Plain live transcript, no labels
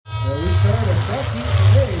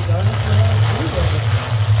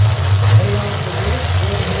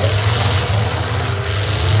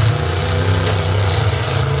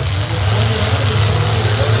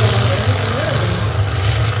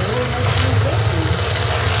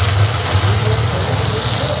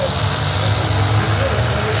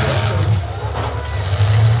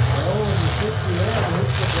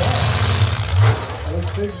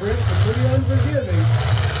Big bricks are pretty unforgiving.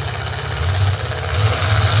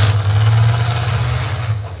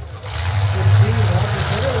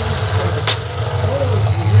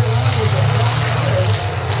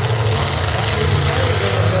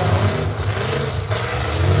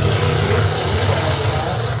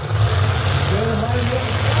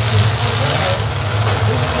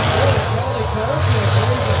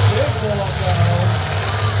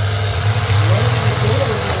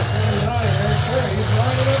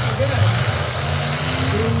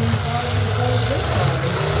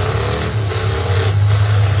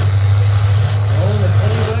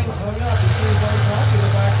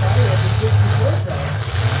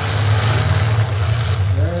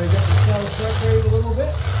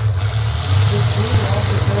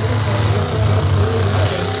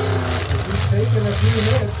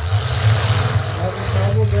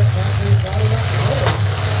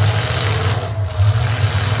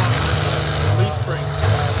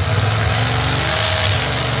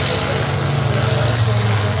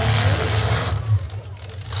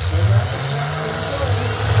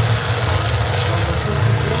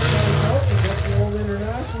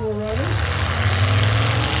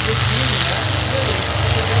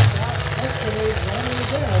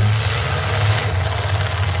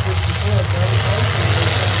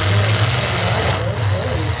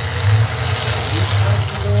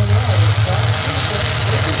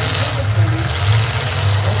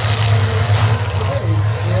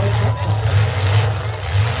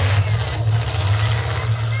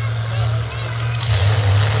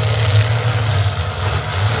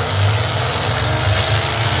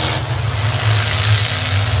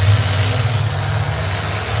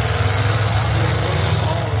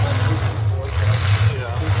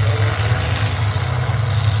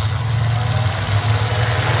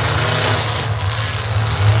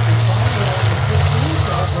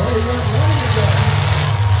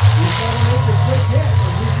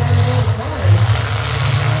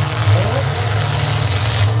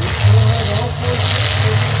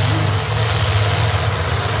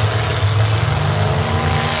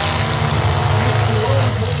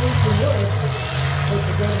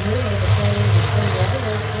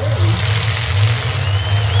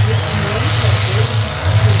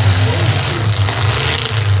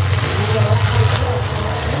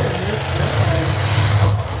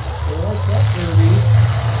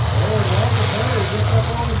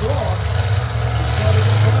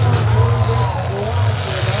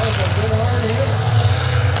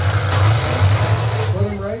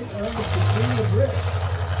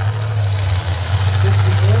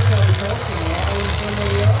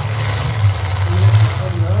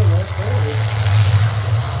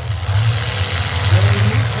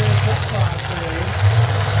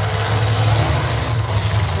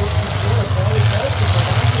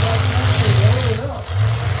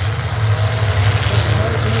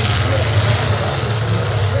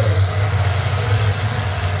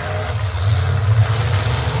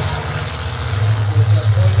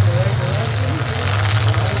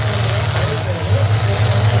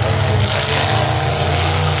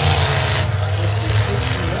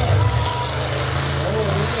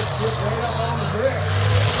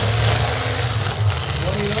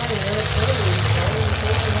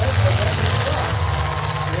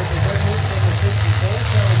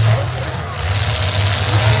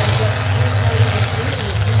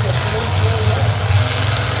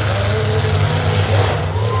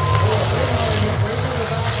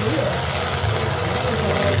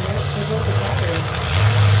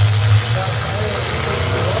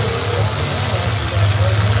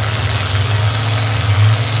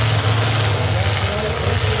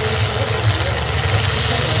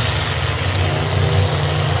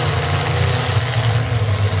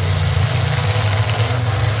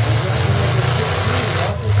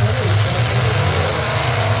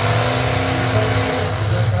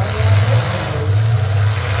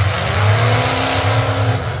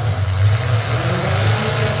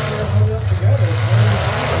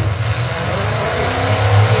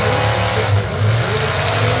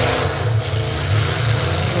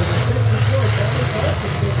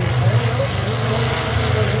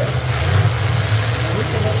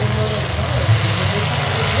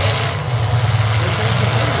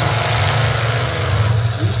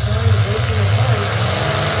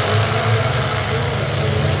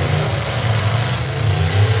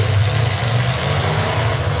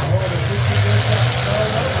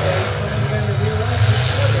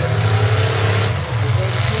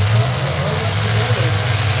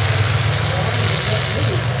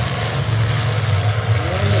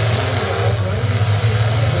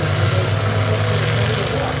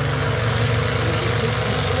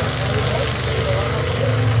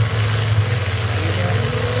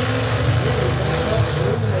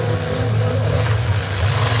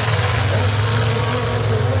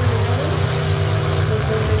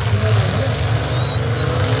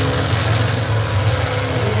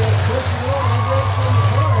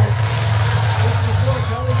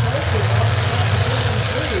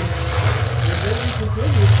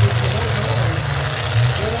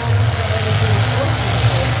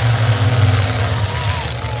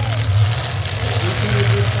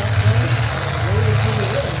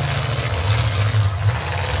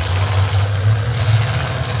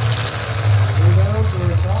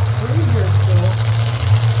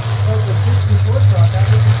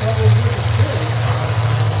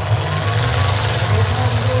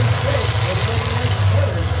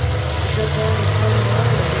 gets on the 29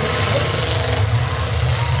 and he's close.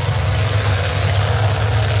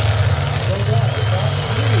 No doubt, top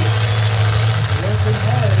three. Working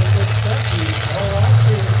hard and gets stucky. All last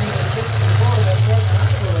year was he was 64. That front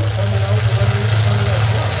axle was coming out the one reason coming out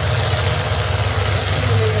plus. That's going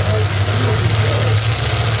to make it hard to do what he's doing.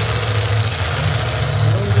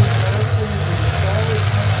 One of these masters is a solid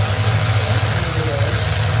front axle over there.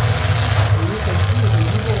 And you can see the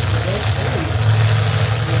evil for both ways.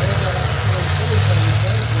 You have that axle face on the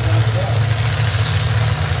fence without that.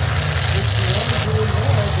 61 is really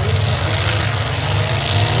well. Good.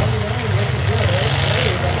 29 looking good.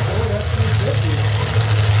 Okay, that board up 250.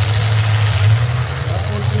 That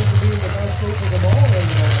one seems to be in the best shape of them all right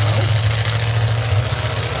now.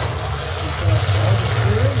 He's got all the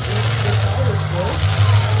steering, good power stroke.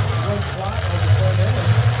 One flat on the front end.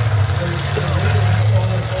 So he's going to make it happen on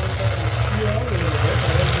the front end and skew out a little bit.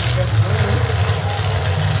 I don't think he's got the road.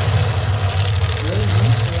 Really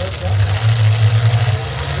neat for that truck.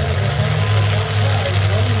 Yeah, that's not the top side.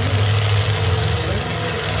 One unit.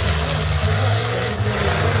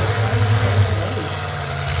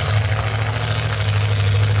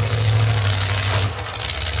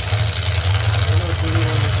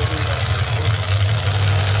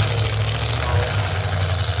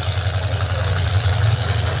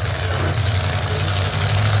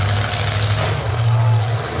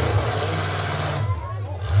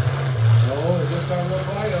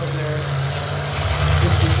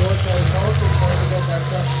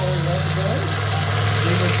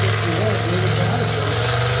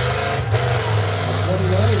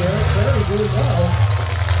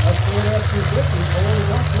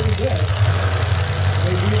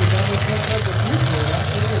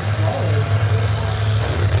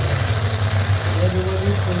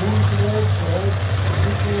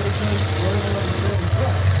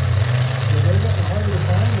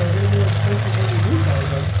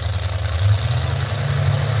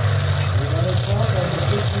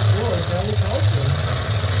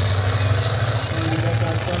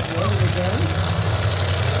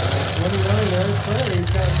 Prairie's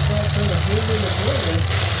got himself kind of pinned in the corner.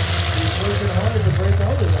 He's working hard to break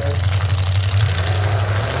out of there.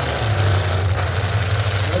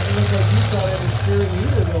 Doesn't look like he's got any steering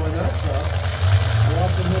either though in that truck.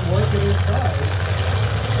 Watching him work it inside.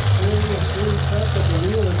 Steering is doing stuff that the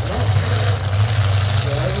wheel is not.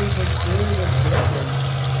 Driving the steering is broken.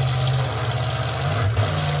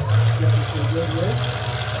 Getting some good work.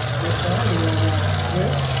 Good timing on that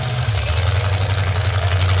hit.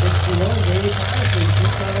 61, David Pattison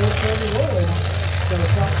keeps that old Chevy rolling. Got a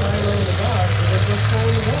top tire on the back, and it's just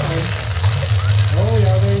slowing down. Oh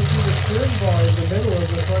yeah, there you see the steering bar in the middle of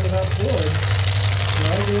the front of that Ford.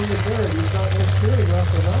 Driving in the dirt, he's got no steering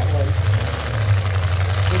left on that one.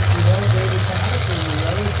 61, David Pattison, the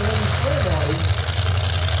other Chevy spare body.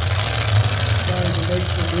 Trying to make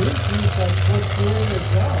some moves, he's got full steering as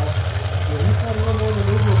well. So he's got a little more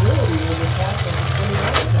maneuverability in the top of the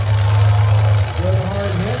 29 now. Good hard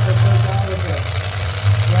hit, but turned out with a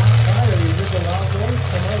flat tire. You hear the loud noise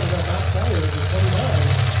come out of that back tire at the 29.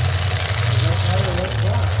 And that tire went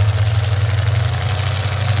flat.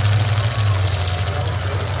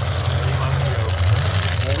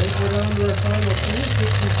 I think we're down to our final two,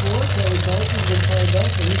 64. Kelly Kultgen's been tied up,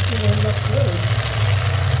 so he's going to end up third.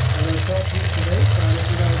 And our top piece today, so if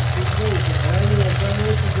you guys speak those, the annual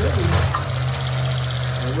Federation Derby.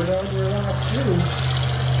 And we're down to our last two.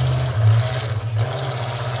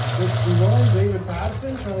 61, David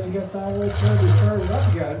Pattison trying to get that old Chevy started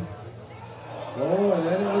up again. Oh, and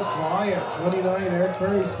then it was quiet. 29, Eric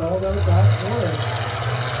Prairie stalled out that corner.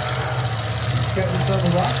 He's getting some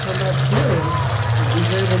rock from that steering.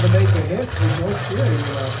 He's able to make the hits with no steering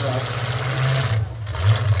in that truck.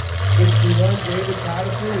 61, David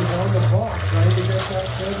Pattison is on the clock trying to get that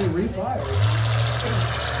Chevy refired.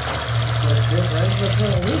 Let's get right to the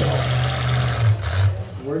front wheel.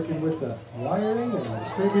 Working with the wiring and the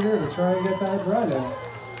distributor to try and get that running.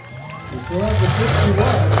 We still have the 61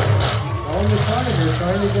 on the timer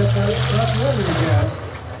trying to get that truck running again.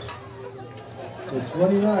 The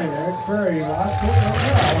 29, Eric Prairie, last hit right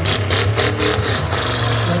now.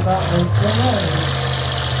 Still that one still running.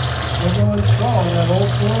 Still going strong, that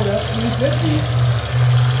old Ford F-350.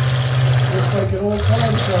 Looks like an old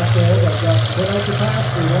farm truck there that got put out to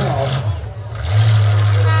pasture now.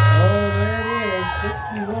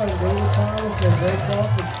 61, David Pattison breaks off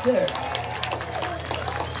the stick.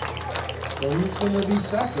 So he's going to be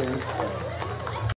second.